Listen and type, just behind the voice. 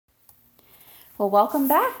Well, welcome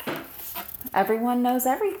back. Everyone knows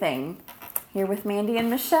everything. Here with Mandy and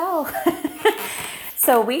Michelle.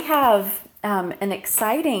 So we have an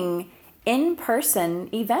exciting in-person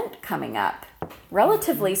event coming up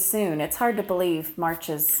relatively soon. It's hard to believe March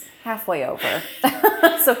is halfway over.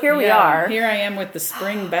 So here we are. Here I am with the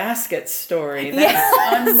spring basket story.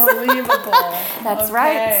 That's unbelievable. That's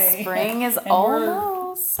right. Spring is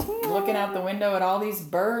almost here. Looking out the window at all these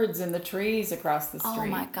birds in the trees across the street. Oh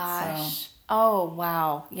my gosh. Oh,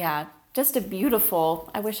 wow. Yeah. Just a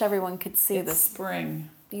beautiful, I wish everyone could see this spring.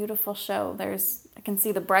 Beautiful show. I can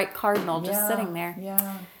see the bright cardinal just sitting there.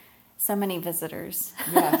 Yeah. So many visitors.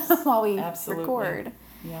 Yes. While we absolutely. record.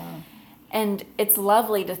 Yeah. And it's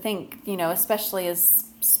lovely to think, especially as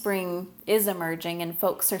spring is emerging and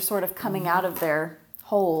folks are sort of coming out of their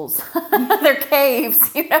holes, their caves,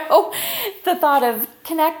 the thought of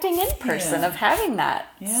connecting in person, of having that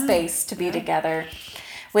space to be together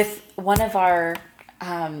with one of our,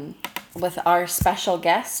 with our special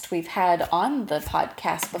guest we've had on the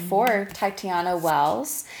podcast before, Tatiana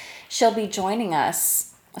Wells. She'll be joining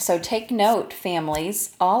us. So take note,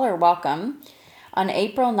 families, all are welcome, on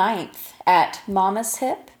April 9th at Mama's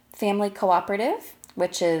Hip Family Cooperative,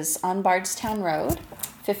 which is on Bardstown Road,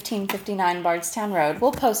 1559 Bardstown Road.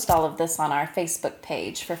 We'll post all of this on our Facebook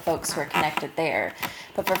page for folks who are connected there.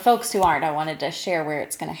 But for folks who aren't, I wanted to share where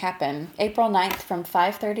it's going to happen. April 9th from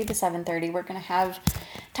 5:30 to 7:30, we're going to have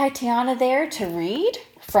Tatiana there to read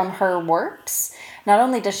from her works. Not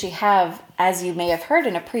only does she have, as you may have heard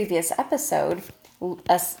in a previous episode,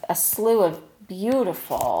 a slew of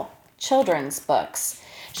beautiful children's books,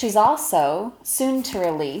 she's also soon to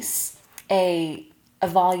release a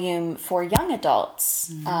volume for young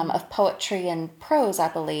adults of poetry and prose, I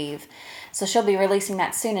believe. So she'll be releasing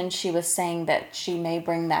that soon, and she was saying that she may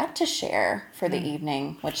bring that to share for the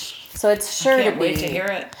evening, so it's sure to be. I can't wait to hear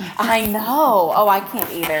it. I know. Oh, I can't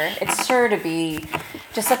either. It's sure to be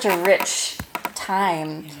just such a rich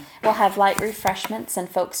time. Yeah. We'll have light refreshments, and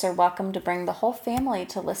folks are welcome to bring the whole family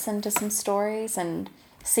to listen to some stories and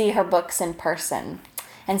see her books in person.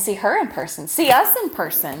 And see her in person. See us in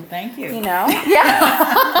person. Thank you. Yeah.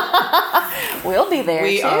 We'll be there,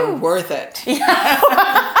 we too. We are worth it. Yeah.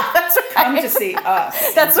 That's right. Come to see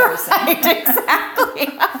us. That's right. Exactly.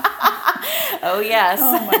 Oh, yes.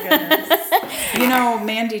 Oh, my goodness.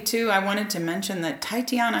 Mandy, too, I wanted to mention that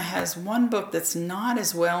Tatiana has one book that's not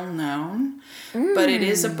as well known, but it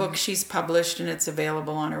is a book she's published, and it's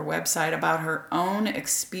available on her website about her own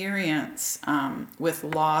experience with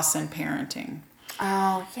loss and parenting.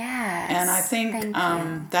 Oh, yes. And I think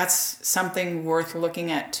that's something worth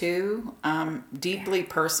looking at, too. Deeply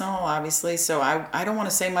personal, obviously. So I don't want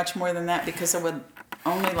to say much more than that because I would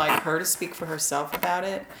only like her to speak for herself about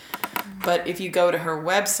it. But if you go to her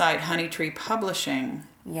website, Honeytree Publishing,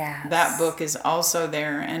 that book is also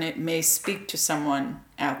there, and it may speak to someone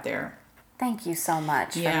out there. Thank you so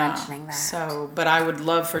much for mentioning that. But I would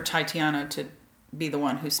love for Tatiana to be the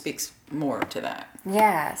one who speaks more to that.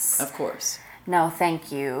 Yes. Of course. No,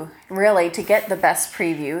 thank you. Really, to get the best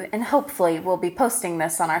preview, and hopefully we'll be posting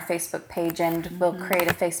this on our Facebook page, and we'll create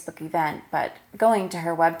a Facebook event, but going to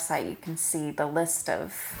her website, you can see the list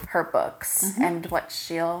of her books and what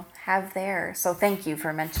she'll have there. So thank you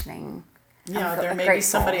for mentioning. Yeah, there may be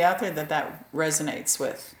somebody out there that resonates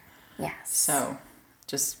with. Yes. So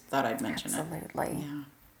just thought I'd mention Absolutely. it. Absolutely. Yeah.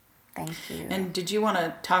 Thank you. And did you want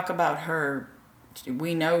to talk about her?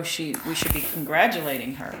 We know we should be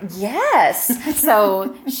congratulating her. Yes.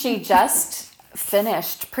 So she just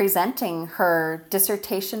finished presenting her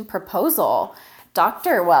dissertation proposal,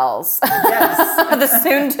 Dr. Wells, the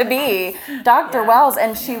soon-to-be Dr. Wells,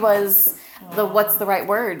 and she was what's the right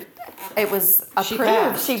word? It was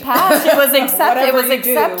approved. She passed. It was accepted. It was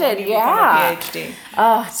accepted. Yeah. PhD.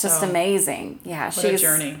 Oh, it's just amazing. Yeah, she's a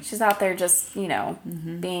journey. She's out there just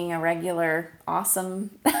being a regular awesome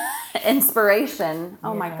inspiration.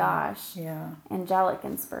 Oh my gosh. Yeah. Angelic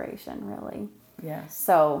inspiration, really. Yes.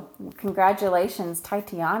 So, congratulations,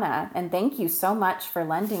 Tatiana, and thank you so much for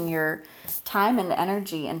lending your time and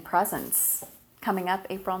energy and presence. Coming up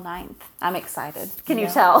April 9th. I'm excited. Can you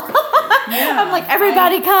tell? I'm like,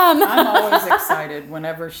 everybody come. I'm always excited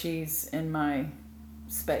whenever she's in my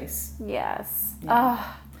space. Yes. Yeah.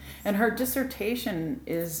 And her dissertation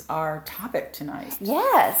is our topic tonight.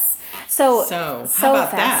 Yes. So how about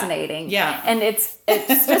fascinating. That? Yeah. And it's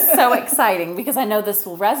just so exciting because I know this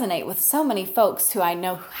will resonate with so many folks who I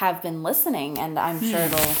know have been listening, and I'm sure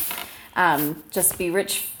it'll just be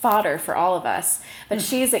rich fodder for all of us. But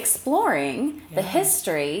she's exploring the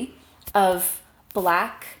history of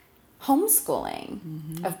Black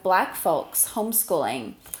homeschooling, of Black folks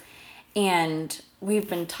homeschooling. And we've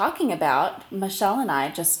been talking about, Michelle and I,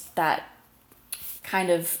 just that kind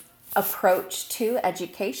of approach to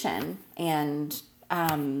education and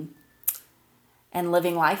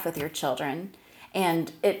living life with your children.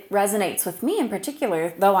 And it resonates with me in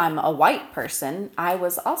particular, though I'm a white person, I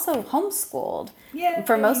was also homeschooled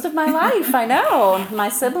for most of my life. I know. My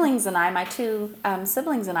siblings and I, my two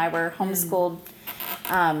siblings and I were homeschooled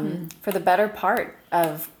for the better part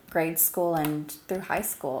of grade school and through high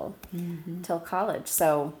school till college.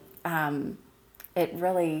 So it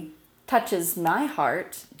really touches my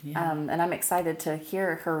heart. And I'm excited to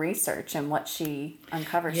hear her research and what she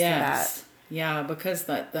uncovers through that. Yeah, because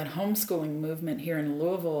that homeschooling movement here in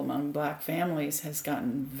Louisville among Black families has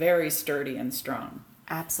gotten very sturdy and strong.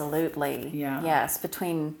 Absolutely. Yeah. Yes,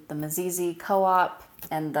 between the Mazizi Co-op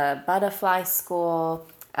and the Butterfly School,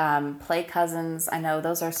 Play Cousins, I know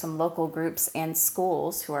those are some local groups and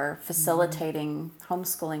schools who are facilitating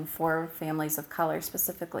homeschooling for families of color,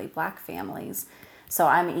 specifically Black families. So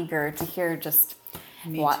I'm eager to hear just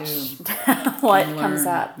what comes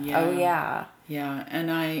up. Yeah. Oh, yeah. Yeah,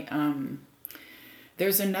 and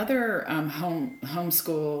there's another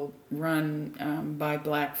homeschool run by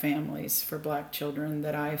Black families for Black children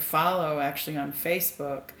that I follow actually on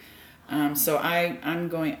Facebook. So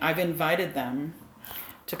I've invited them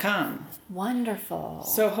to come. Wonderful.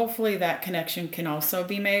 So hopefully that connection can also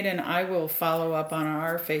be made, and I will follow up on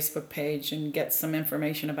our Facebook page and get some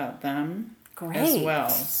information about them. Great. As well.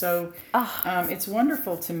 So it's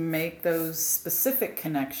wonderful to make those specific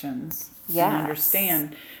connections and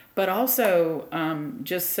understand. But also,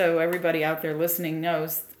 just so everybody out there listening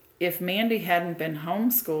knows, if Mandy hadn't been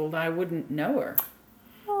homeschooled, I wouldn't know her.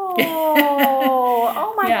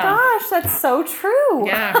 Oh my gosh, that's so true.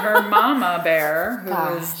 Yeah, her mama bear,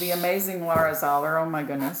 who is the amazing Laura Zoller, oh my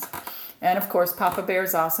goodness. And of course, Papa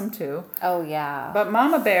Bear's awesome too. Oh yeah. But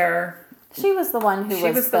Mama Bear... She was the one who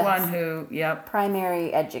was the one who,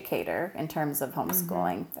 primary educator in terms of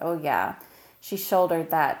homeschooling. Oh, yeah. She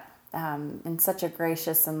shouldered that in such a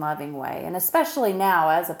gracious and loving way. And especially now,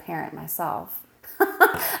 as a parent myself,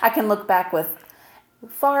 I can look back with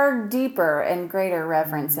far deeper and greater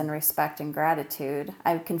reverence and respect and gratitude.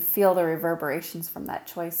 I can feel the reverberations from that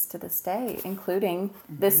choice to this day, including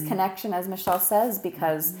this connection, as Michelle says,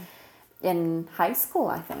 because... in high school,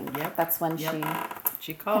 I think. That's when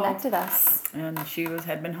she connected us. And she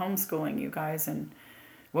had been homeschooling you guys, and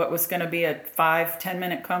what was going to be a 5-10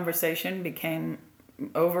 minute conversation became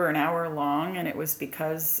over an hour long, and it was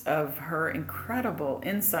because of her incredible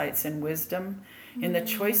insights and wisdom in the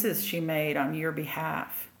choices she made on your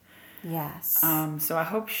behalf. Yes. So I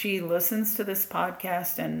hope she listens to this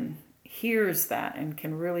podcast and hears that and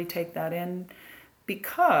can really take that in,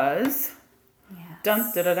 because...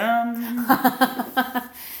 Dun, da, da, dun.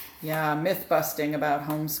 Yeah, myth busting about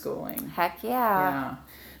homeschooling. Heck yeah. Yeah.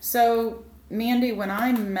 So, Mandy, when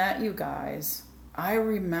I met you guys, I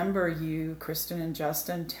remember you, Kristen and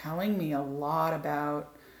Justin, telling me a lot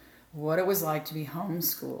about what it was like to be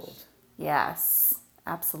homeschooled. Yes,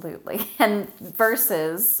 absolutely. And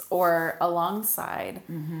versus or alongside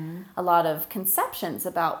a lot of conceptions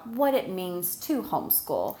about what it means to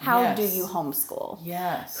homeschool. How do you homeschool?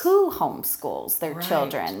 Yes. Who homeschools their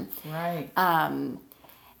children? Right.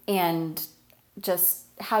 And just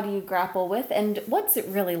how do you grapple with, and what's it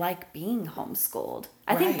really like being homeschooled?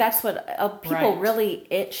 I think that's what people really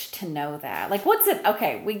itch to know that. Like, what's it?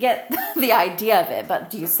 Okay, we get the idea of it, but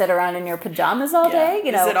do you sit around in your pajamas all day?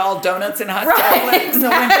 You know, is it all donuts and hot chocolate in the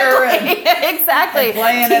winter? And, exactly. And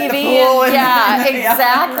playing TV at the pool.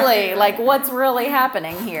 Exactly. Like, what's really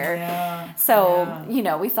happening here? Yeah. So, you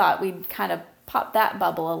know, we thought we'd kind of pop that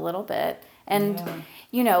bubble a little bit. And,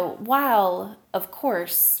 you know, while, of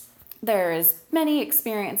course, there's many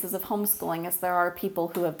experiences of homeschooling as there are people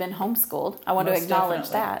who have been homeschooled. I want to acknowledge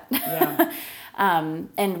that. Yeah.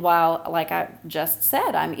 And while, like I just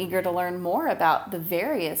said, I'm eager to learn more about the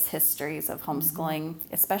various histories of homeschooling,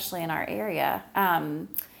 especially in our area,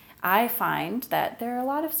 I find that there are a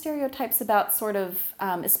lot of stereotypes about sort of,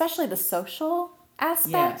 especially the social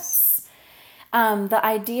aspects. The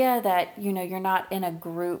idea that, you know, you're not in a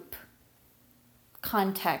group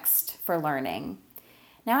context for learning.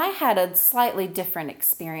 Now, I had a slightly different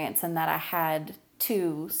experience in that I had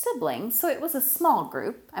 2 siblings, so it was a small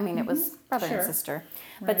group. I mean, it was brother and sister,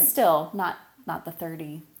 but still not the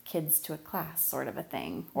 30 kids to a class sort of a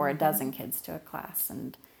thing, or a dozen kids to a class.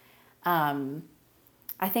 And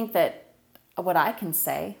I think that what I can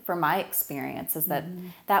say from my experience is that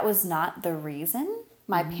that was not the reason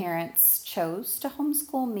my parents chose to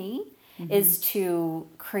homeschool me, is to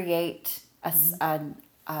create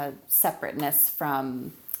a separateness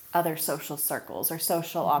from other social circles or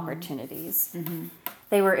social opportunities.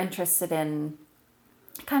 They were interested in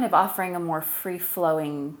kind of offering a more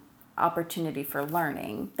free-flowing opportunity for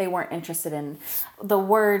learning. They weren't interested in the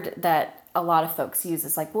word that a lot of folks use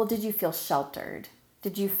is like, well, did you feel sheltered?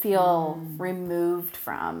 Did you feel removed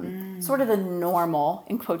from sort of the normal,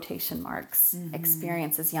 in quotation marks,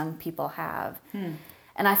 experiences young people have?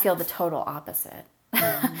 And I feel the total opposite.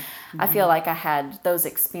 I feel like I had those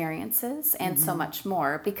experiences and so much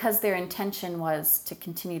more because their intention was to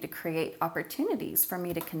continue to create opportunities for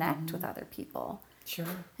me to connect with other people. Sure.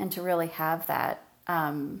 And to really have that.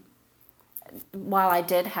 While I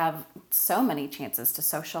did have so many chances to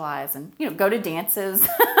socialize and, go to dances, do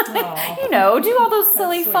all those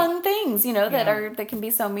silly, fun things, that can be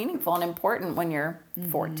so meaningful and important when you're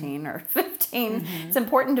 14 or 15. It's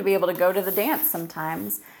important to be able to go to the dance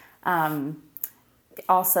sometimes.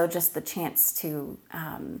 Also, just the chance to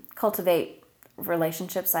cultivate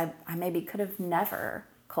relationships I maybe could have never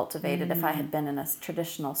cultivated if I had been in a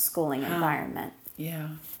traditional schooling environment. Yeah.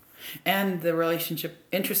 And the relationship,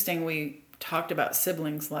 interesting, we talked about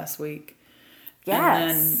siblings last week.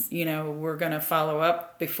 Yes. And then, we're going to follow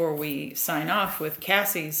up before we sign off with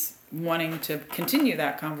Cassie's wanting to continue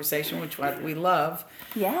that conversation, which we love.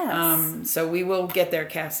 Yes. So we will get there,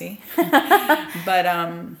 Cassie. But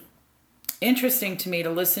interesting to me to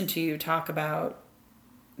listen to you talk about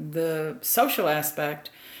the social aspect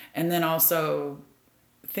and then also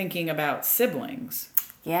thinking about siblings.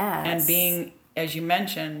 Yes. And being, as you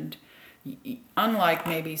mentioned, unlike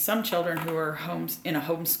maybe some children who are in a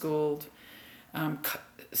homeschooled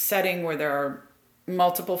setting where there are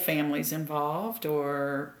multiple families involved,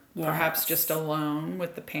 or perhaps just alone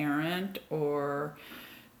with the parent, or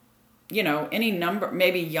any number,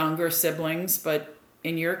 maybe younger siblings, but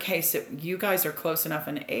in your case, you guys are close enough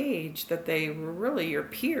in age that they were really your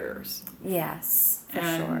peers. Yes, for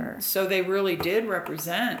sure. So they really did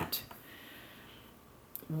represent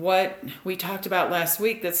what we talked about last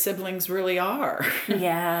week that siblings really are.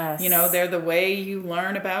 Yes. They're the way you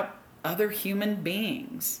learn about other human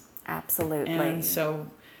beings. Absolutely. And so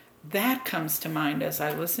that comes to mind as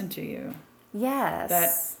I listen to you.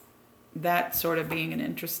 Yes. That sort of being an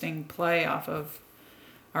interesting play off of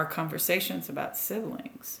our conversations about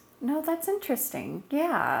siblings. No, that's interesting.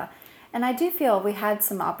 Yeah. And I do feel we had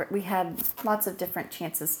lots of different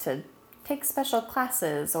chances to take special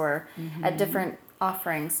classes or at different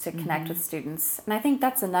offerings to connect with students. And I think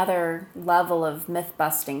that's another level of myth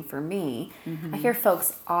busting for me. I hear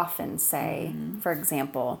folks often say, for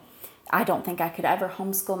example, I don't think I could ever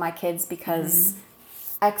homeschool my kids because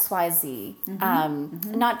XYZ.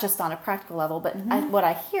 Not just on a practical level, but what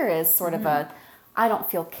I hear is sort of I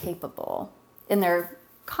don't feel capable. In their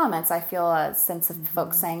comments, I feel a sense of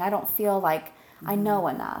folks saying, I don't feel like I know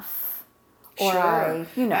enough. Or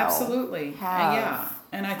sure. Absolutely. Yeah.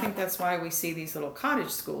 And I think that's why we see these little cottage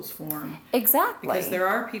schools form. Exactly. Because there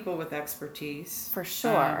are people with expertise. For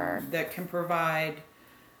sure. That can provide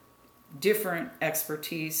different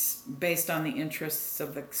expertise based on the interests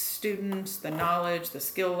of the students, the knowledge, the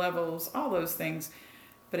skill levels, all those things.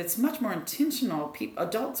 But it's much more intentional.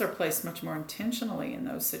 Adults are placed much more intentionally in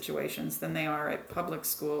those situations than they are at public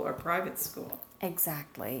school or private school.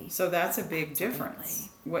 Exactly. So that's a big difference.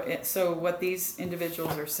 So what these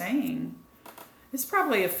individuals are saying is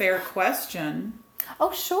probably a fair question.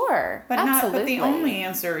 Oh, sure. But absolutely. But the only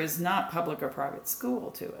answer is not public or private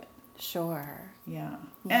school to it. Sure. Yeah.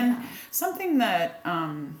 And something that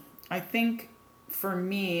I think for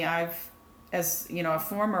me, as a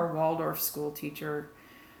former Waldorf school teacher,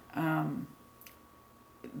 the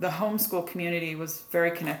homeschool community was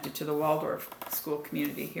very connected to the Waldorf school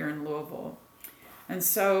community here in Louisville. And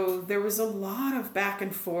so there was a lot of back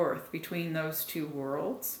and forth between those two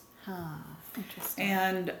worlds. Interesting.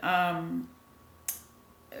 And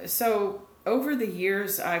so over the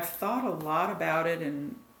years, I've thought a lot about it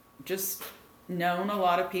and just known a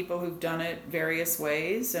lot of people who've done it various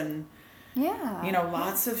ways. And,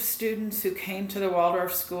 lots of students who came to the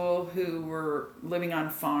Waldorf school who were living on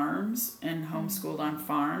farms and homeschooled on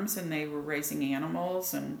farms, and they were raising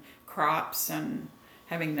animals and crops and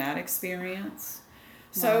having that experience.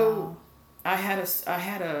 So I had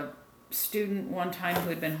a student one time who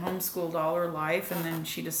had been homeschooled all her life, and then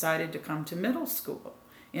she decided to come to middle school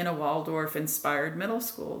in a Waldorf inspired middle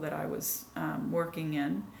school that I was working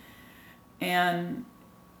in. And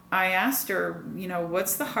I asked her,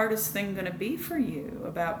 what's the hardest thing going to be for you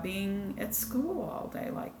about being at school all day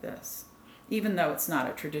like this, even though it's not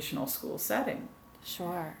a traditional school setting?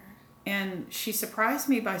 Sure. And she surprised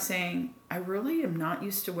me by saying, I really am not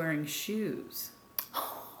used to wearing shoes.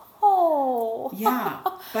 Oh. Oh. Yeah.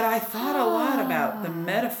 But I thought a lot about the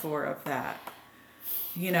metaphor of that.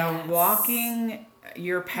 You know, Yes. walking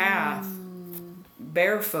your path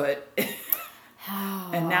barefoot.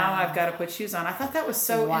 And now I've got to put shoes on. I thought that was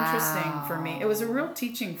so interesting for me. It was a real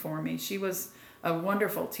teaching for me. She was a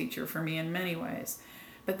wonderful teacher for me in many ways.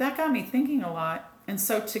 But that got me thinking a lot. And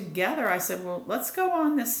so together I said, well, let's go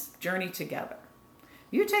on this journey together.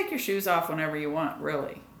 You take your shoes off whenever you want,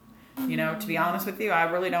 really. You know, to be honest with you, I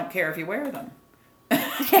really don't care if you wear them.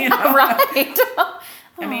 You know? Right.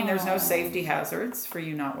 I mean, there's no safety hazards for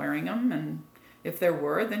you not wearing them. And if there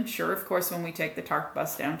were, then sure, of course, when we take the TARC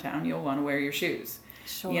bus downtown, you'll want to wear your shoes.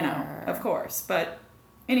 Sure. You know, of course. But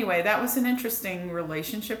anyway, that was an interesting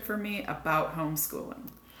relationship for me about homeschooling.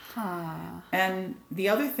 Huh. And the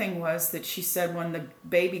other thing was that she said when the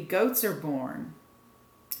baby goats are born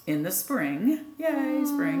in the spring, yay,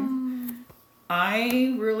 spring,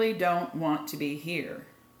 I really don't want to be here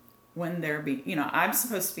when they're I'm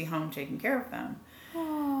supposed to be home taking care of them.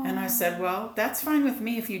 And I said, well, that's fine with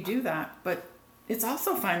me if you do that, but it's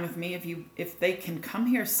also fine with me if they can come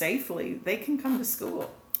here safely, they can come to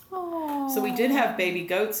school. Oh. So we did have baby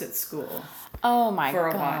goats at school Oh my for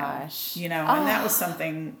a gosh. while, and that was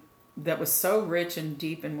something that was so rich and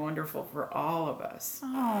deep and wonderful for all of us.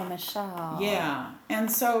 Oh, Michelle. Yeah. And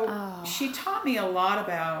so she taught me a lot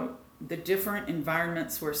about the different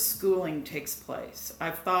environments where schooling takes place.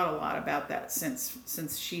 I've thought a lot about that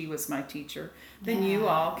since she was my teacher. Then you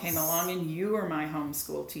all came along and you were my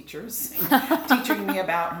homeschool teachers, teaching me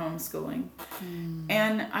about homeschooling.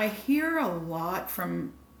 And I hear a lot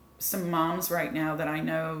from some moms right now that I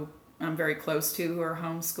know I'm very close to who are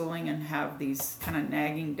homeschooling and have these kind of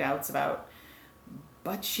nagging doubts about,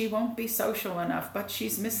 but she won't be social enough, but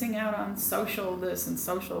she's missing out on social this and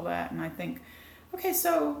social that. And I think, okay,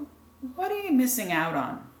 so what are you missing out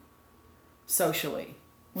on socially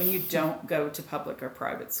when you don't go to public or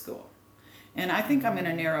private school? And I think I'm going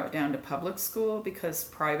to narrow it down to public school because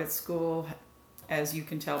private school, as you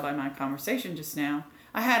can tell by my conversation just now,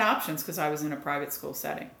 I had options because I was in a private school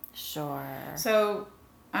setting. Sure. So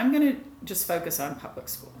I'm going to just focus on public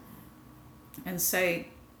school and say,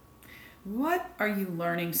 what are you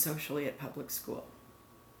learning socially at public school?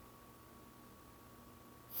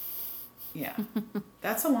 Yeah,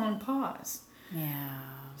 that's a long pause. Yeah.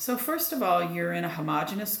 So first of all, you're in a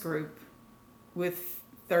homogenous group with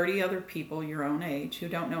 30 other people your own age who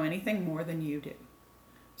don't know anything more than you do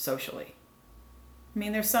socially. I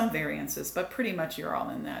mean, there's some variances, but pretty much you're all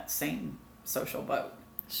in that same social boat.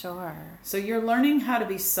 Sure. So you're learning how to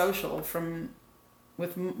be social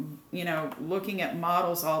with looking at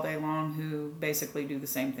models all day long who basically do the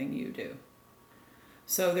same thing you do.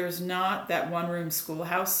 So there's not that one-room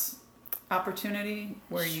schoolhouse opportunity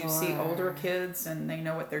where you see older kids and they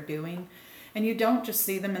know what they're doing. And you don't just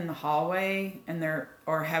see them in the hallway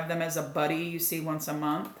or have them as a buddy you see once a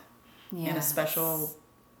month in a special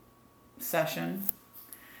session.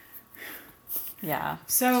 Yeah.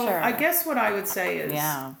 So sure. I guess what I would say is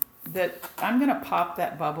that I'm going to pop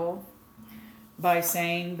that bubble by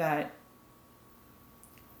saying that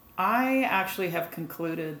I actually have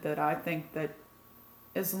concluded that I think that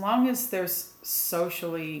as long as there's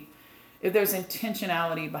if there's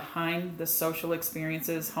intentionality behind the social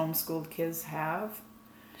experiences homeschooled kids have,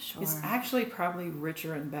 it's actually probably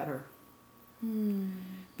richer and better.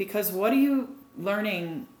 Because what are you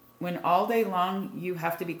learning when all day long you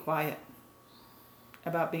have to be quiet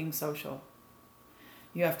about being social?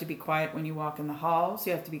 You have to be quiet when you walk in the halls.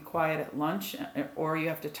 You have to be quiet at lunch, or you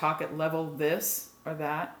have to talk at level this or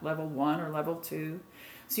that, level 1 or level 2.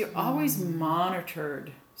 So you're always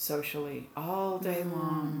monitored socially all day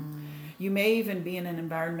long. You may even be in an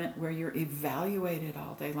environment where you're evaluated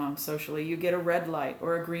all day long socially. You get a red light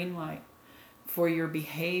or a green light for your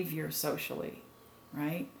behavior socially,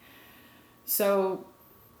 right? So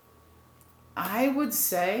I would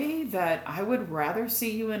say that I would rather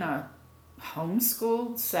see you in a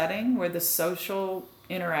homeschooled setting where the social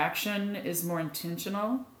interaction is more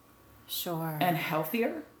intentional, and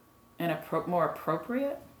healthier, and more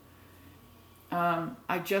appropriate.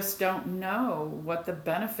 I just don't know what the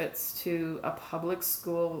benefits to a public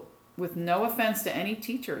school, with no offense to any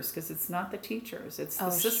teachers, because it's not the teachers, it's the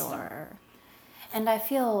system. Sure. And I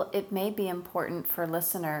feel it may be important for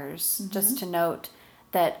listeners just to note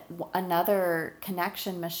that another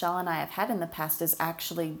connection Michelle and I have had in the past is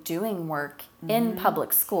actually doing work in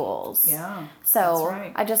public schools. Yeah, so that's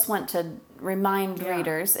right. I just want to remind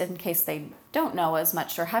readers, in case they don't know as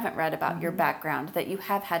much or haven't read about your background, that you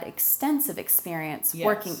have had extensive experience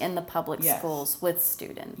working in the public schools with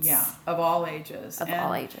students. Yeah, of all ages.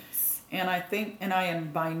 All ages. And I think, and I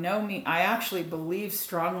am by no means, I actually believe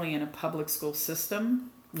strongly in a public school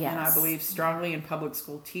system. Yes. And I believe strongly in public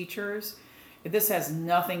school teachers. This has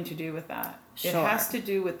nothing to do with that. Sure. It has to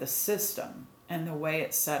do with the system and the way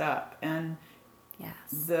it's set up. And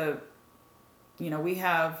Yes. we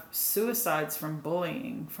have suicides from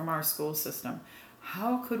bullying from our school system.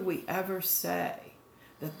 How could we ever say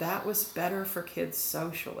that was better for kids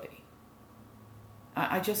socially?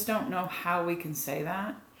 I just don't know how we can say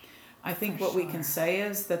that. I think what we can say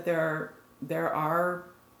is that there are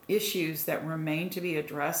issues that remain to be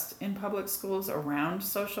addressed in public schools around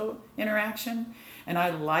social interaction. And I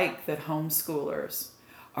like that homeschoolers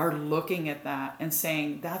are looking at that and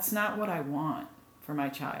saying, that's not what I want for my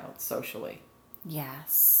child socially.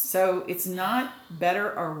 Yes. So it's not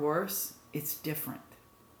better or worse, it's different.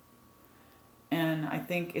 And I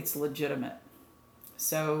think it's legitimate.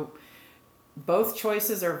 So both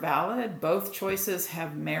choices are valid. Both choices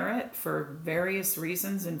have merit for various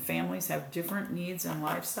reasons, and families have different needs and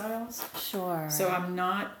lifestyles. Sure. So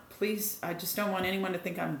I just don't want anyone to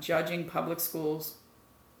think I'm judging public schools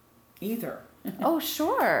either. Oh,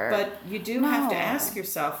 sure. But you do have to ask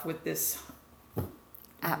yourself with this.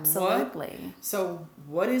 Absolutely.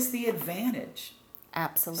 What is the advantage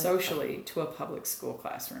Absolutely. socially to a public school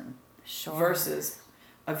classroom Sure. versus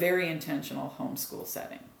a very intentional homeschool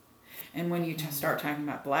setting? And when you start talking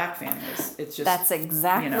about Black families, it's just... That's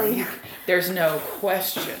exactly... there's no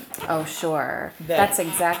question. Oh, sure. That's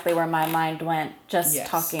exactly where my mind went just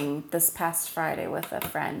talking this past Friday with a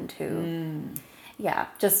friend who... Yeah,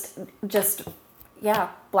 just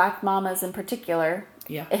Black mamas in particular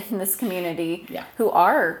in this community who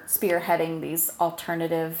are spearheading these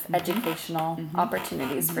alternative educational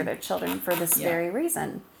opportunities for their children for this very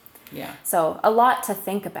reason. Yeah. So a lot to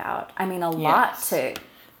think about. I mean, a lot to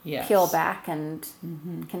peel back and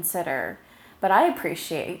consider. But I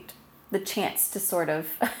appreciate the chance to sort of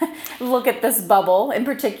look at this bubble in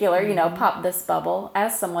particular, pop this bubble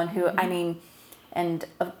as someone who, I mean, and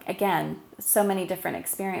again, so many different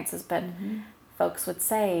experiences, but folks would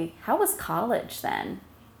say, how was college then?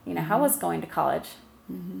 How was going to college?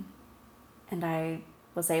 And I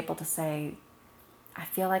was able to say, I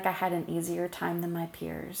feel like I had an easier time than my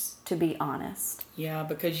peers, to be honest. Yeah,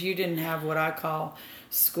 because you didn't have what I call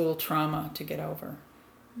school trauma to get over.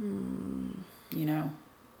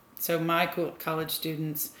 So my college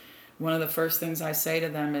students, one of the first things I say to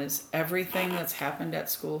them is, everything that's happened at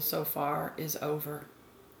school so far is over.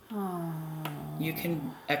 Oh. You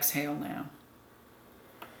can exhale now.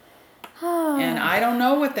 Oh. And I don't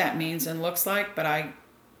know what that means and looks like, but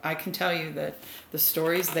I can tell you that the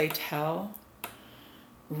stories they tell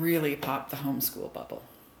really pop the homeschool bubble.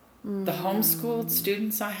 The homeschooled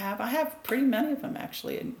students I have pretty many of them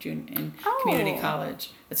actually in community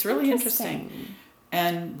college. It's really interesting.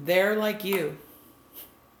 And they're like you.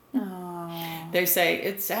 Oh. They say,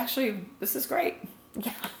 this is great.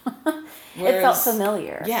 Yeah. It felt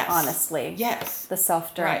familiar, honestly. Yes. The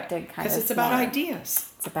self-directed kind of... Because it's about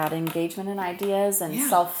ideas. It's about engagement in ideas and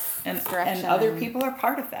self-direction. And other people are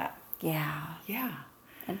part of that. Yeah. Yeah.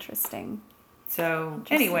 Interesting. So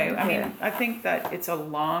anyway, I mean, I think that it's a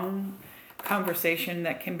long conversation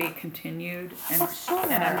that can be continued. And,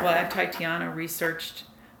 and I'm glad Tatiana researched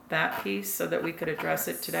that piece so that we could address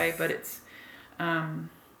it today. But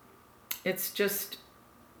it's just,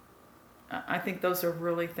 I think those are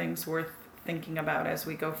really things worth thinking about as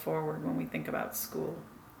we go forward when we think about school.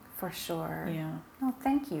 For sure. Yeah. Oh,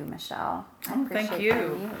 thank you, Michelle. I appreciate thank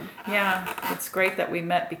you. Yeah, it's great that we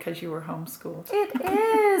met because you were homeschooled. It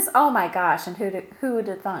is. Oh my gosh! And who would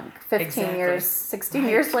have thunk? 15 years, 16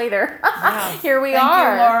 years later, here we are.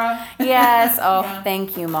 Thank you, Laura. Yes. Oh,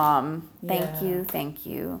 thank you, Mom. Thank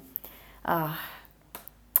you.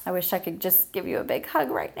 I wish I could just give you a big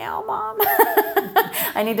hug right now, Mom.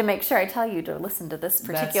 I need to make sure I tell you to listen to this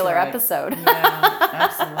particular episode. Yeah,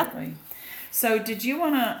 absolutely. So did you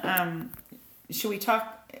want to, should we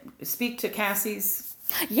speak to Cassie's?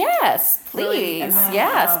 Yes, please. Really?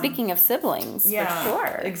 Then, speaking of siblings, for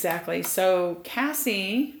sure. Exactly. So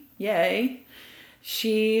Cassie,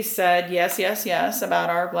 she said yes about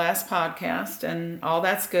our last podcast, and all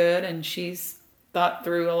that's good, and she's thought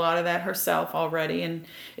through a lot of that herself already and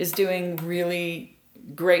is doing really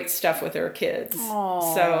great stuff with her kids.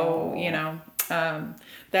 Aww. So,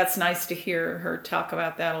 that's nice to hear her talk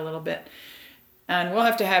about that a little bit. And we'll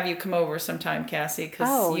have to have you come over sometime, Cassie,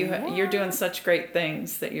 because you're doing such great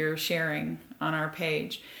things that you're sharing on our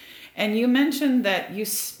page. And you mentioned that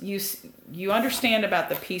you understand about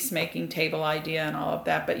the peacemaking table idea and all of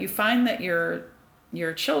that, but you find that your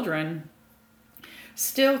children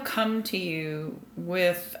still come to you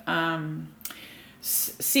with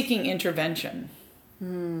seeking intervention.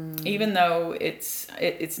 Even though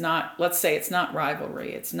it's not, let's say it's not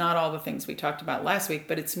rivalry, it's not all the things we talked about last week,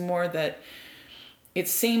 but it's more that it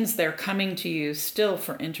seems they're coming to you still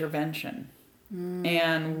for intervention.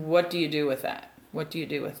 And what do you do with that? What do you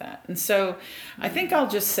do with that? And so I think I'll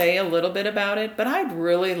just say a little bit about it, but I'd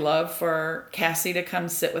really love for Cassie to come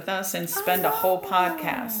sit with us and spend a whole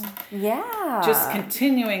podcast. Yeah. Just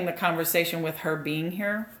continuing the conversation with her being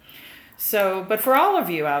here. So, but for all of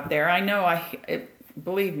you out there, I know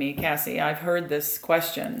believe me, Cassie, I've heard this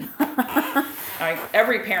question.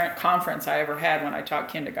 Every parent conference I ever had when I taught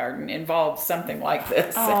kindergarten involved something like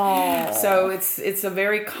this. Oh. So it's a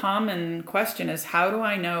very common question: is how do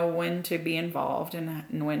I know when to be involved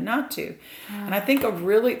and when not to? And I think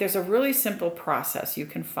there's a really simple process you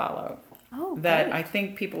can follow that great. I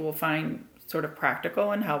think people will find sort of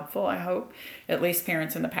practical and helpful. I hope, at least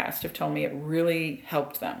parents in the past have told me it really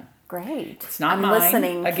helped them. Great. It's not I'm mine.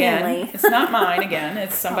 listening Again, keenly. it's not mine again.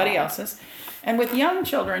 It's somebody else's. And with young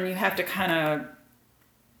children, you have to kind of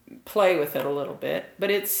play with it a little bit.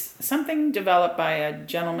 But it's something developed by a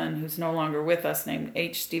gentleman who's no longer with us named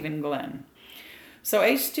H. Stephen Glenn. So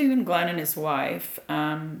H. Stephen Glenn and his wife,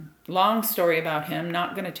 long story about him,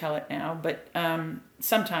 not going to tell it now, but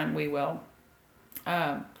sometime we will.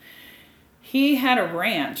 He had a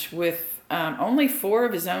ranch with only 4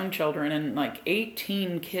 of his own children and like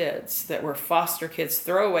 18 kids that were foster kids,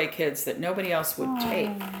 throwaway kids that nobody else would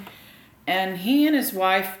take. And he and his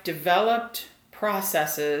wife developed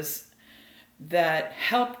processes that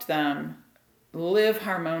helped them live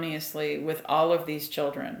harmoniously with all of these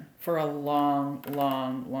children for a long,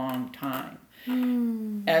 long, long time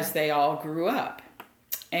as they all grew up.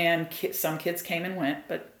 And some kids came and went,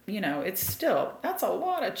 but that's a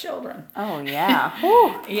lot of children. Oh,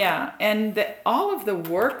 yeah. Yeah. And all of the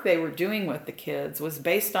work they were doing with the kids was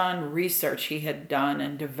based on research he had done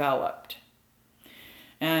and developed.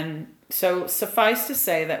 And so suffice to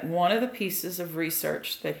say that one of the pieces of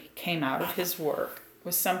research that came out of his work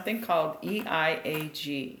was something called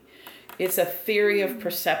EIAG. It's a theory of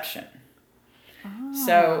perception.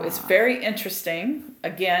 So it's very interesting.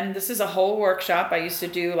 Again, this is a whole workshop. I used to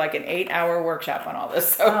do like an 8-hour workshop on all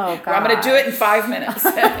this. So I'm going to do it in 5 minutes.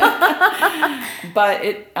 But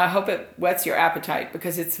I hope it whets your appetite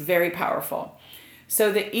because it's very powerful.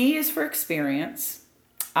 So the E is for experience,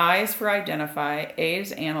 I is for identify, A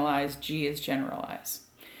is analyze, G is generalize.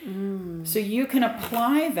 So you can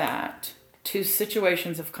apply that to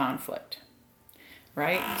situations of conflict.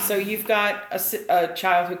 Right? So you've got a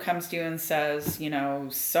child who comes to you and says,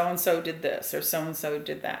 so-and-so did this or so-and-so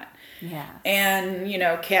did that. Yeah. And,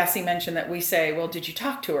 Cassie mentioned that we say, well, did you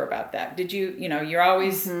talk to her about that? Did you, you're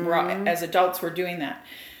always, as adults, we're doing that.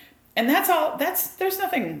 And there's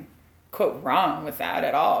nothing, quote, wrong with that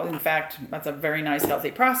at all. In fact, that's a very nice,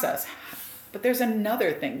 healthy process. But there's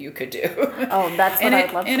another thing you could do. Oh, that's what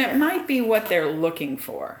I'd love to And hear. it might be what they're looking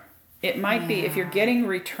for. It might be, if you're getting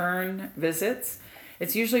return visits,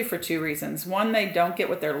 it's usually for 2 reasons. 1, they don't get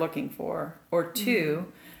what they're looking for. Or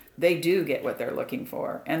 2, they do get what they're looking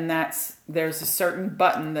for. And there's a certain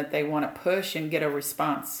button that they want to push and get a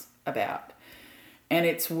response about. And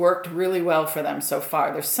it's worked really well for them so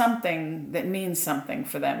far. There's something that means something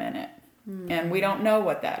for them in it. And we don't know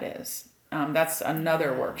what that is. That's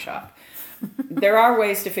another workshop. There are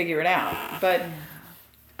ways to figure it out. But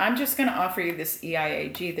I'm just going to offer you this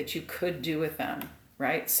EIAG that you could do with them.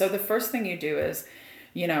 Right? So the first thing you do is,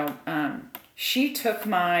 she took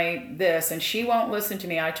my this and she won't listen to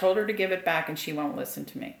me. I told her to give it back and she won't listen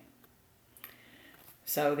to me.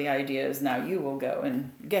 So the idea is now you will go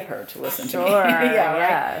and get her to listen to me. Yeah,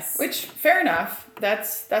 yes. Right? Which, fair enough.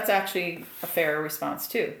 That's actually a fair response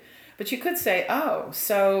too. But you could say, oh,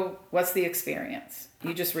 so what's the experience?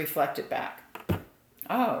 You just reflect it back.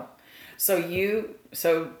 Oh, so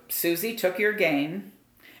Susie took your game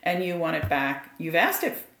and you want it back. You've asked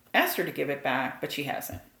her to give it back, but she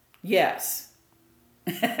hasn't. Yes.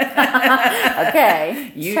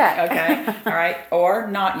 Okay. Check. Okay. All right. Or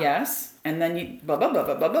not yes. And then you blah, blah, blah,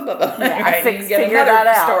 blah, blah, blah, blah. Yeah, right? And you get figure another that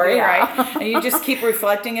out. story, Yeah. right? And you just keep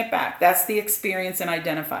reflecting it back. That's the experience and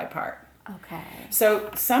identify part. Okay. So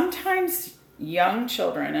sometimes young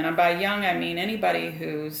children, and by young I mean anybody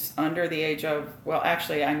who's under the age of, well,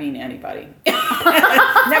 actually I mean anybody.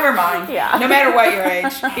 Never mind. Yeah. No matter what your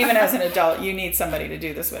age, even as an adult, you need somebody to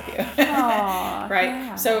do this with you. Aww, right?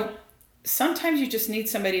 yeah. So sometimes you just need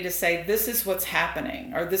somebody to say, this is what's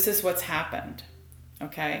happening, or this is what's happened.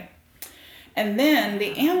 Okay? And then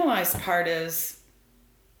the analyze part is,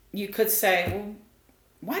 you could say, well,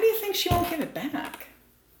 why do you think she won't give it back?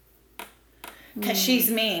 because she's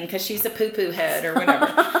mean, because she's a poo-poo head or whatever.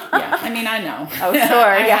 Yeah, I mean, I know. Oh, sure.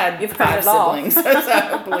 I Yeah, had you've heard 5 it all. siblings,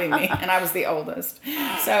 so believe me, and I was the oldest.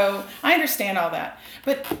 So I understand all that.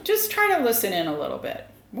 But just try to listen in a little bit.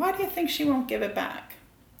 Why do you think she won't give it back?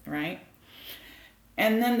 Right?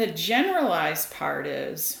 And then the generalized part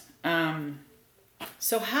is,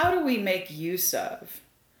 so how do we make use of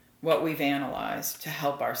what we've analyzed to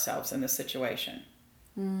help ourselves in the situation?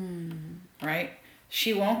 Right?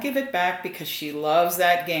 She won't give it back because she loves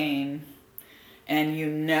that game and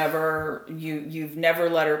you've never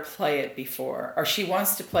let her play it before, or she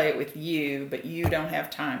wants to play it with you but you don't have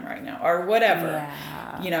time right now, or whatever.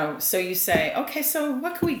 Yeah. So you say, okay, so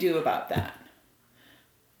what can we do about that?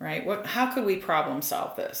 Right? How could we problem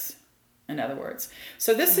solve this? In other words.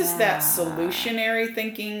 So this is that solutionary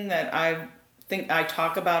thinking that I think I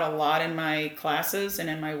talk about a lot in my classes and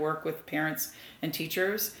in my work with parents and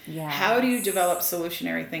teachers. Yes. How do you develop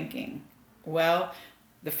solutionary thinking? Well,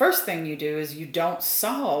 the first thing you do is you don't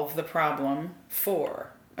solve the problem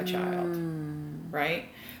for a child, right?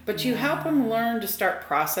 But you help them learn to start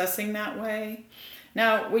processing that way.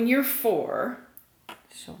 Now, when you're 4,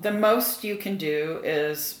 Sure. the most you can do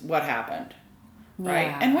is what happened, right?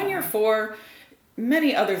 Yeah. And when you're 4,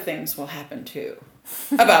 many other things will happen too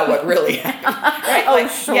about what really happened, right? Oh,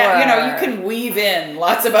 Like, yeah, you sure. can weave in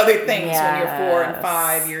lots of other things when you're 4 and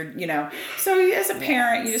Yes. 5. So as a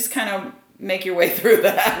parent, you just kind of make your way through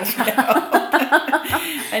that,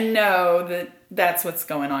 and know that that's what's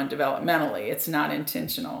going on developmentally. It's not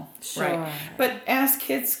intentional, Sure. right? But as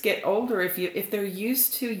kids get older, if they're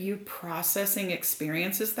used to you processing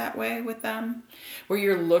experiences that way with them, where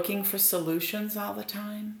you're looking for solutions all the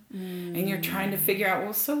time, and you're trying to figure out,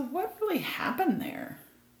 well, so what really happened there,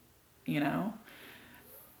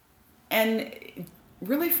 And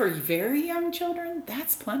really, for very young children,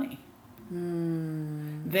 that's plenty.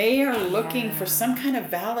 They are looking for some kind of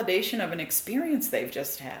validation of an experience they've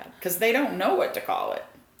just had because they don't know what to call it.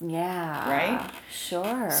 Yeah. Right?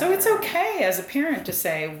 Sure. So it's okay as a parent to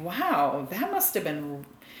say, wow, that must have been,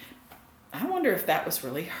 I wonder if that was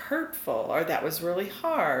really hurtful, or that was really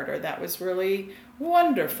hard, or that was really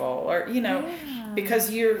wonderful, or,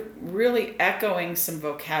 because you're really echoing some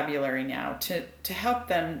vocabulary now to help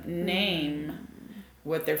them name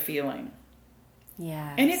what they're feeling.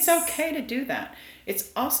 Yes. And it's okay to do that.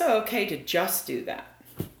 It's also okay to just do that.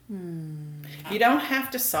 You don't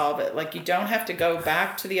have to solve it. Like, you don't have to go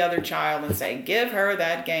back to the other child and say, give her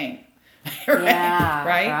that game. Right? Yeah.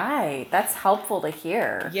 Right? Right. That's helpful to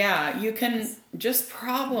hear. Yeah, you can just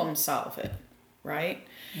problem solve it. Right?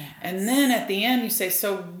 Yes. And then at the end you say,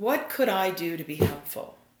 so what could I do to be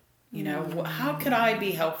helpful? How could I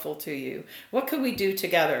be helpful to you? What could we do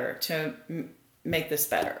together to make this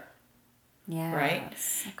better? Yes. Right?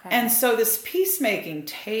 Okay. And so this peacemaking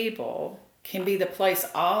table can be the place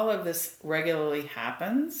all of this regularly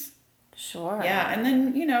happens. Sure. Yeah, and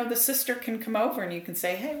then, the sister can come over and you can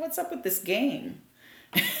say, hey, what's up with this game?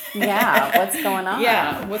 Yeah, what's going on?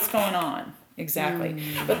 Yeah, what's going on? Exactly.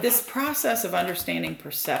 But this process of understanding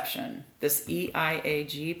perception, this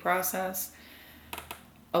EIAG process,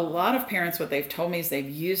 a lot of parents, what they've told me is they've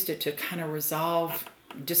used it to kind of resolve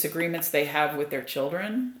disagreements they have with their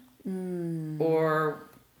children, or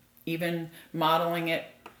even modeling it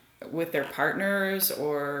with their partners,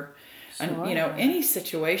 or any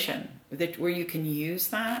situation where you can use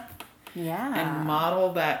that and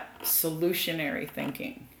model that solutionary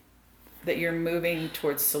thinking, that you're moving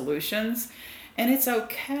towards solutions. And it's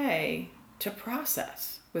okay to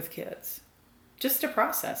process with kids, just to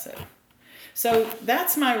process it. So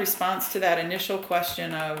that's my response to that initial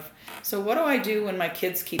question of, so what do I do when my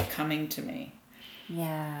kids keep coming to me?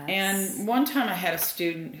 Yes. And one time I had a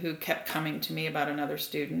student who kept coming to me about another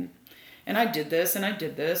student. And I did this, and I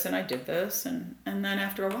did this, and I did this. And then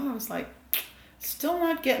after a while, I was like, still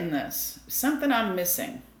not getting this. Something I'm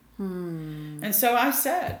missing. And so I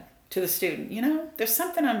said to the student, there's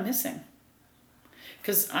something I'm missing.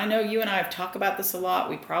 Because I know you and I have talked about this a lot.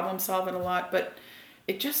 We problem solve it a lot. But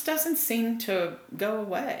it just doesn't seem to go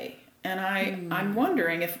away. And I'm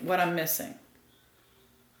wondering what I'm missing.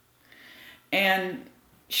 And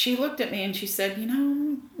she looked at me and she said,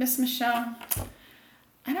 Miss Michelle,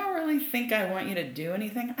 I don't really think I want you to do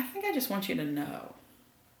anything. I think I just want you to know.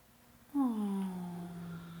 Aww.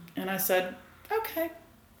 And I said, okay,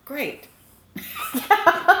 great.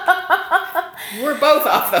 We're both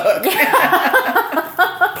off the hook.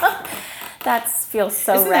 That feels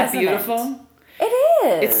so Isn't resonant. that beautiful? It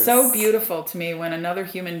is. It's so beautiful to me when another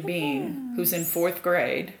human being who's in 4th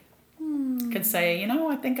grade can say,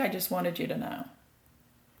 I think I just wanted you to know.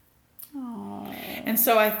 Aww. And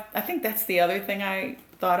so I think that's the other thing I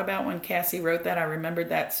thought about when Cassie wrote that. I remembered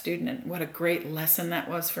that student and what a great lesson that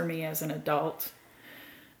was for me as an adult.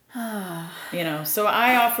 So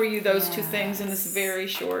I offer you those two things in this very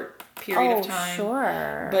short period of time.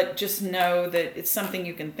 Sure. But just know that it's something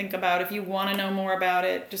you can think about. If you want to know more about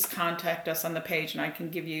it, just contact us on the page and I can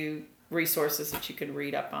give you resources that you could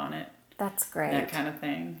read up on it. That's great. That kind of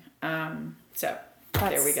thing. So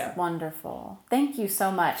That's there we go. Wonderful. Thank you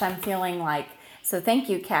so much. I'm feeling like, so thank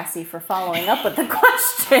you, Cassie, for following up with the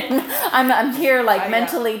question. I'm here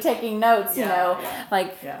mentally taking notes,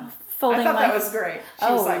 folding I thought that was great. She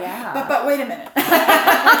was like, but wait a minute. What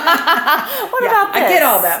about this? I get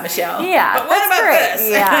all that, Michelle. Yeah, but what about great. this?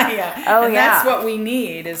 Yeah. That's what we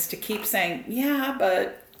need is to keep saying,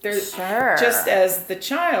 but there's just as the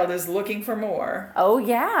child is looking for more. Oh,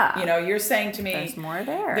 yeah. You're saying to me, there's more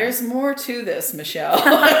there. There's more to this, Michelle.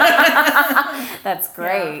 That's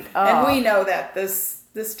great. Yeah. And we know that this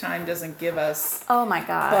time doesn't give us. Oh my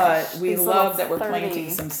gosh. But we love that we're planting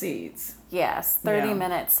some seeds. Yes, 30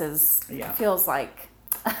 minutes feels like,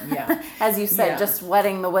 as you said, just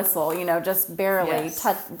wetting the whistle, just barely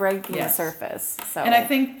breaking the surface. So. And I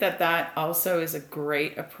think that also is a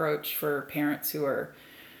great approach for parents who are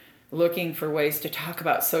looking for ways to talk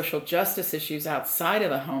about social justice issues outside of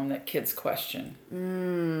the home that kids question.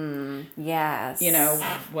 Yes.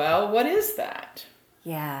 What is that?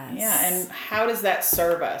 Yes. Yeah, and how does that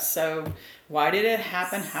serve us? So why did it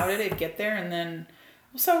happen? How did it get there? And then,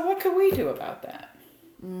 so what could we do about that?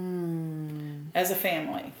 As a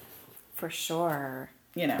family. For sure.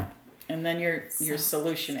 And then your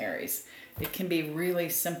solutionaries. It can be really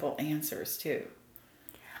simple answers too.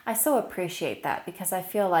 I so appreciate that because I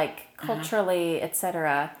feel like culturally,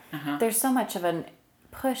 etc., there's so much of a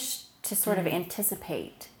push to sort of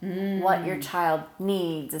anticipate what your child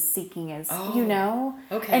needs, is seeking,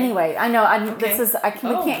 Okay. Anyway, I know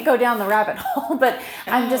we can't go down the rabbit hole, but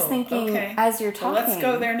I'm just thinking as you're talking. Well, let's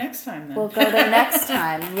go there next time then. We'll go there next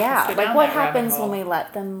time. Yeah. Like what happens when we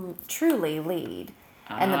let them truly lead?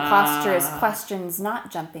 And the posture is questions, not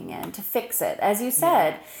jumping in to fix it. As you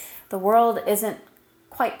said, the world isn't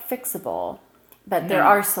quite fixable, but there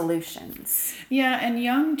are solutions. Yeah, and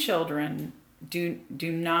young children do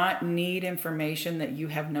not need information that you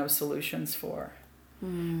have no solutions for.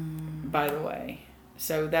 By the way,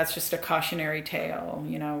 so that's just a cautionary tale.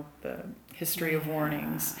 The history of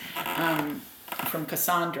warnings from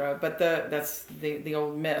Cassandra, but that's the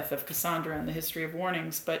old myth of Cassandra and the history of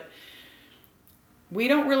warnings. But we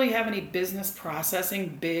don't really have any business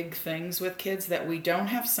processing big things with kids that we don't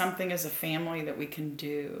have something as a family that we can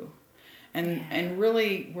do. And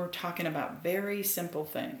really, we're talking about very simple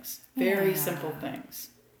things. Very simple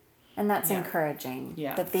things. And that's encouraging.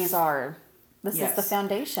 Yeah. That this is the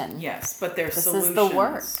foundation. Yes, but there's solutions is the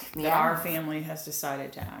work. that our family has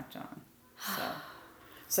decided to act on.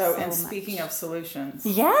 So and speaking of solutions.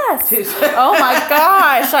 Yes. Oh my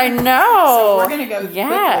gosh, I know. So we're going to go quickly,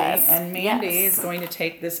 and Mandy is going to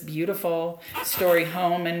take this beautiful story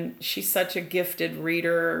home, and she's such a gifted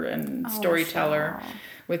reader and storyteller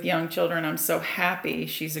with young children. I'm so happy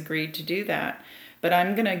she's agreed to do that. But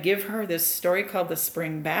I'm going to give her this story called The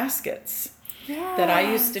Spring Baskets that I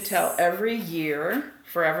used to tell every year,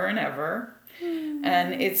 forever and ever.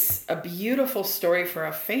 And it's a beautiful story for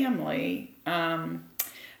a family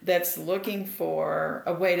that's looking for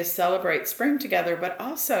a way to celebrate spring together. But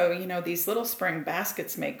also, these little spring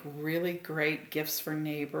baskets make really great gifts for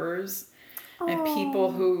neighbors. And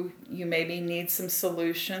people who you maybe need some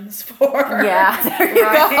solutions for. Yeah, there you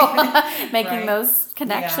go. Making those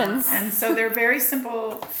connections. Yeah. And so they're very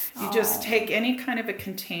simple. You just take any kind of a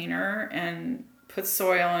container and put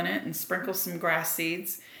soil in it and sprinkle some grass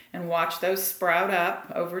seeds and watch those sprout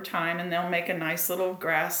up over time, and they'll make a nice little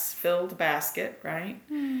grass-filled basket, right?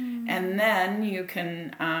 And then you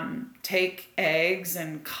can take eggs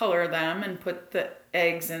and color them and put the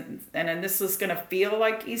eggs in, and this is going to feel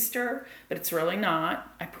like Easter, but it's really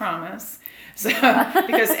not, I promise. So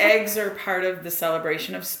because eggs are part of the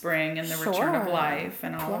celebration of spring and the return of life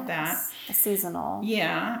and all of that. Seasonal.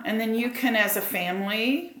 Yeah, and then you can, as a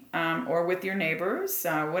family, or with your neighbors,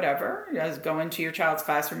 whatever, just go into your child's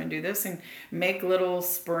classroom and do this and make little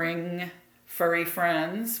spring furry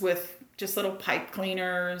friends with just little pipe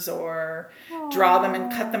cleaners, or draw them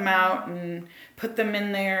and cut them out and put them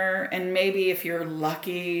in there. And maybe if you're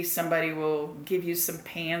lucky, somebody will give you some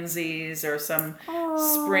pansies or some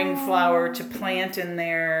spring flower to plant in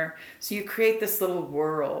there. So you create this little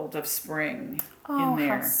world of spring in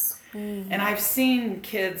there. How sweet. And I've seen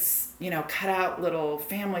kids, cut out little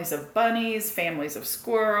families of bunnies, families of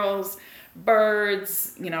squirrels,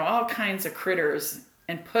 birds, all kinds of critters.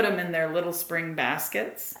 and put them in their little spring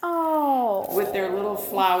baskets. Oh. With their little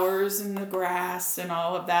flowers and the grass and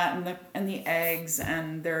all of that and the eggs,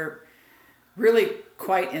 and they're really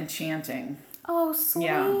quite enchanting. Oh, sweet.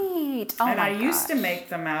 Yeah. Oh, and my I used to gosh. make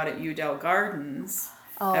them out at Udell Gardens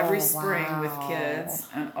Oh, every spring with wow. kids,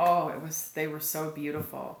 and they were so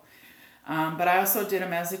beautiful. But I also did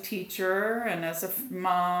them as a teacher and as a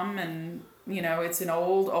mom, and it's an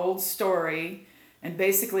old story. And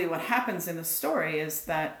basically, what happens in the story is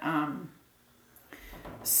that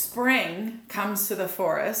spring comes to the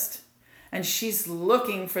forest, and she's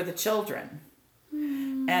looking for the children.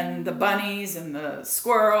 And the bunnies and the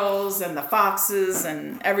squirrels and the foxes,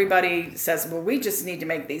 and everybody says, well, we just need to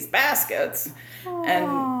make these baskets.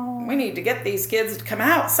 And we need to get these kids to come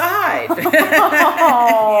outside.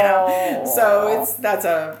 So that's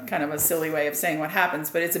a kind of a silly way of saying what happens,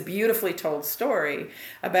 but it's a beautifully told story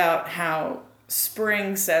about how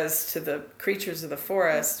spring says to the creatures of the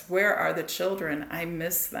forest, where are the children? I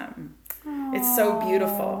miss them. It's so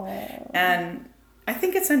beautiful. And I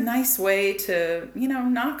think it's a nice way to,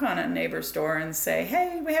 knock on a neighbor's door and say,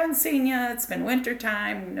 hey, we haven't seen you. It's been winter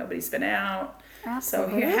time. Nobody's been out.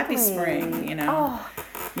 Absolutely. So here, happy spring, Oh,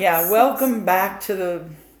 Yeah, welcome back to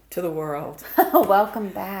the world. welcome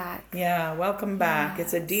back. Yeah, welcome back.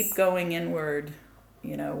 It's a deep going inward,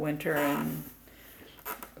 winter, and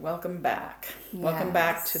welcome back. Welcome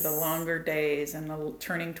back to the longer days and the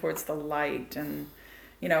turning towards the light, and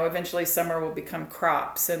eventually summer will become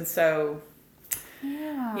crops. And so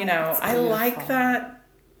I like that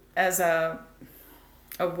as a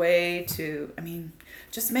way to,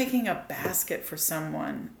 just making a basket for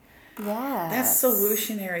someone. Yes. That's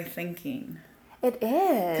solutionary thinking. It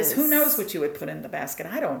is. Because who knows what you would put in the basket?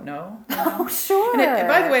 I don't know. Oh, sure. And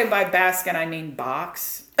by the way, by basket, I mean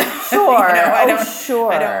box. Sure. I don't,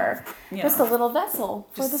 Just a little vessel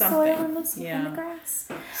for just the something. soil and the grass.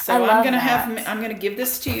 So I'm gonna give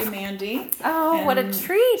this to you, Mandy. Oh, what a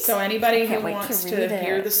treat. So anybody who wait wants to to read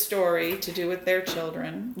hear it. the story to do with their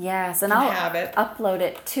children. Yes, and can I'll have it. upload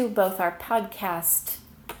it to both our podcast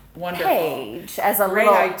Wonderful. page as a Great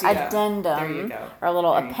little idea. addendum There you go. or a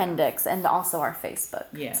little There you appendix, and also our Facebook.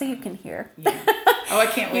 Yeah. So you can hear. Yeah. Oh, I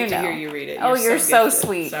can't wait to hear you read it. You're so gifted,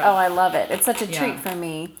 sweet. so. Oh, I love it. It's such a Yeah. treat for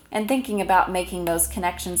me. And thinking about making those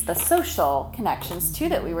connections, the social connections too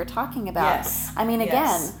that we were talking about. Yes. Again,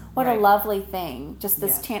 Yes. what Right. a lovely thing. Just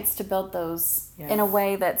this Yes. chance to build those Yes. in a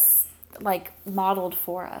way that's like modeled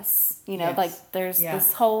for us. Yes. Like there's Yeah.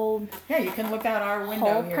 this whole, Yeah, you can look out our window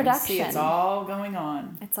whole here and see it's production. all going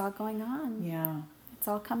on. it's all going on. Yeah. It's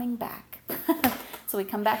all coming back. So we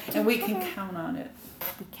come back to And we each can other. count on it.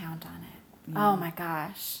 We count on it. Yeah. Oh my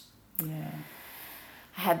gosh. Yeah.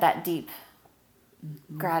 I had that deep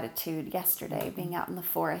gratitude yesterday, being out in the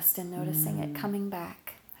forest and noticing it coming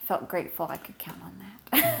back. I felt grateful I could count on that.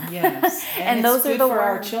 Yes. And it's those are good the for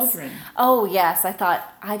our words. children. Oh, yes. I thought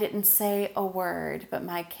I didn't say a word, but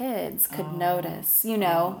my kids could notice, Oh,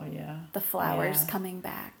 yeah. the flowers Yeah. coming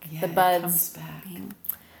back, Yeah, the it buds comes back. being-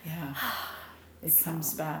 Yeah. It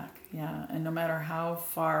comes back. Yeah. And no matter how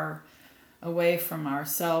far away from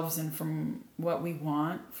ourselves and from what we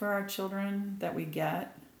want for our children that we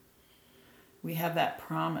get, we have that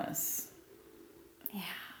promise. Yeah,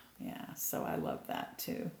 Yeah. So I love that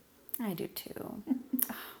too. I do too.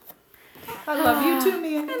 I love you too,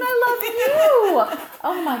 Mandy. And I love you.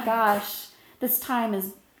 Oh my gosh. This time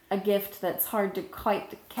is a gift that's hard to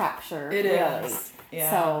quite capture. It really. is. Yeah.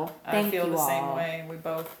 So thank I feel you the same all. way.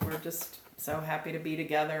 We're just so happy to be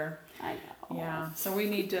together. I know. Yeah. So we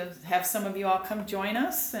need to have some of you all come join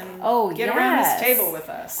us and Oh, get around this yes. table with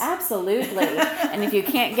us. Absolutely. And if you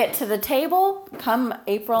can't get to the table, come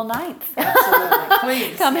April 9th. Absolutely.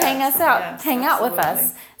 Please. Come Yes, hang us out. yes, Hang out with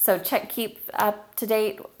us. absolutely. So keep up to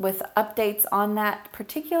date with updates on that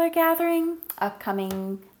particular gathering,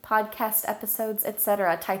 upcoming podcast episodes,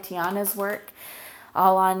 etc. Tatiana's work,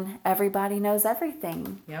 all on Everybody Knows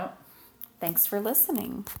Everything. Yep. Thanks for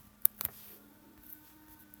listening.